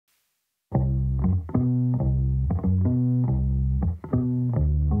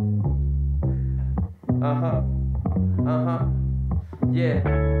Yeah,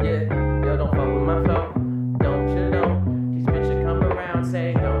 yeah, yo, don't fuck with my flow. Don't you know? These bitches come around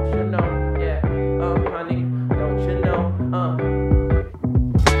saying, don't you know? Yeah, honey, don't you know?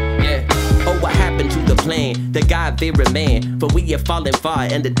 Yeah, oh, what happened to the plan? The God-fearing man. For we have fallen far,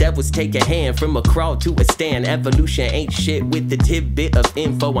 and the devil's take a hand. From a crawl to a stand. Evolution ain't shit with the tidbit of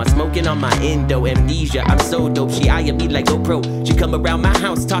info. I'm smoking on my endo amnesia. I'm so dope, she eyeing me like GoPro. She come around my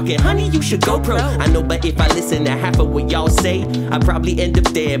house talking, honey, you should go pro. I know, but if I listen to half of what y'all say, I probably end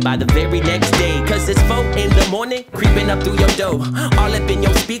up dead by the very next day. Cause it's 4 in the morning, creeping up through your door. All up in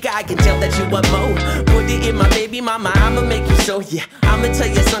your speaker, I can tell that you want more. Put it in my baby mama, I'ma make you so, yeah. I'ma tell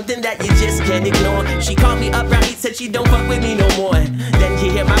you something that you just can't ignore. She called me up right, said she don't fuck with me no more. Then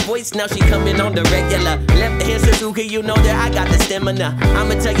you hear my voice, now she coming on the regular. Left hand Suzuki, you know that I got the stamina.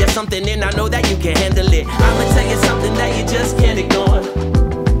 I'ma tell you something and I know that you can handle it. I'ma tell you something that you just can't ignore.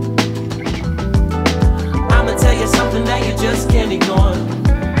 I'ma tell you something that you just can't ignore.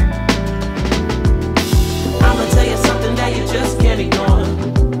 I'ma tell you something that you just can't ignore.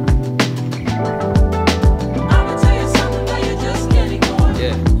 I'ma tell you something that you just can't ignore.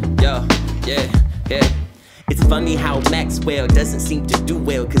 Yeah. It's funny how Maxwell doesn't seem to do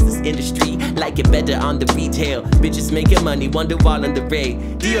well, cause this industry like it better on the retail. Bitches making money, Wonderwall on the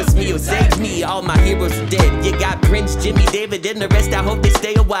raid. Dios mio, save me, all my heroes are dead. You got Prince, Jimmy, David, and the rest, I hope they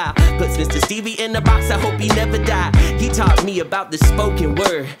stay a while. Puts Mr. Stevie in the box, I hope he never die. He taught me about the spoken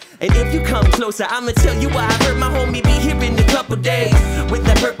word. And if you come closer, I'ma tell you why I heard my homie be here in a couple days. With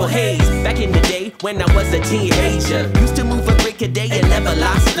that purple haze, back in the day when I was a teenager. Used to move a brick a day and never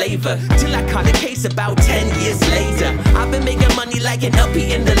lost flavor. Till I caught a case about 10 years later. I've been making money like an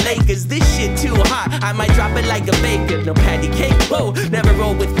LP in the Lakers. This shit too hot, I might drop it like a baker. No patty cake, whoa, never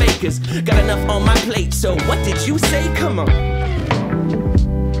roll with fakers. Got enough on my plate, so what did you say? Come on.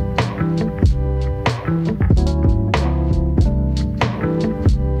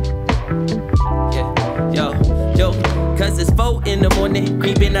 Cause it's 4 in the morning,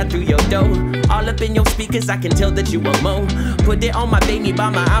 creeping out through your door. All up in your speakers, I can tell that you want more. Put it on my baby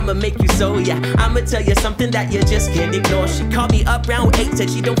mama, I'ma make you so, yeah. I'ma tell you something that you just can't ignore. She called me up round 8,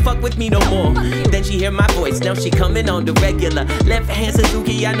 said she don't fuck with me no more. Then she hear my voice, now she coming on the regular. Left hand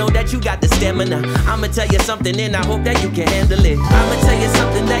Suzuki, I know that you got the stamina. I'ma tell you something and I hope that you can handle it. I'ma tell you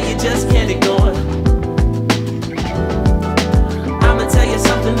something that you just can't ignore. I'ma tell you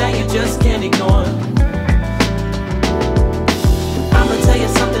something that you just can't ignore. I'ma tell you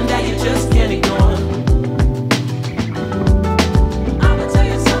something that you just can't ignore. I'ma tell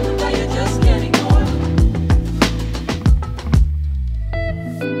you something that you just can't ignore.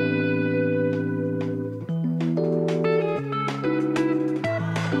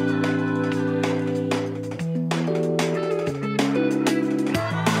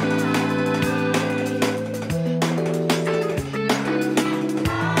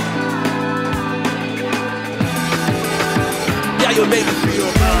 Yeah, you made me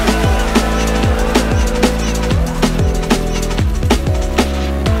feel bad.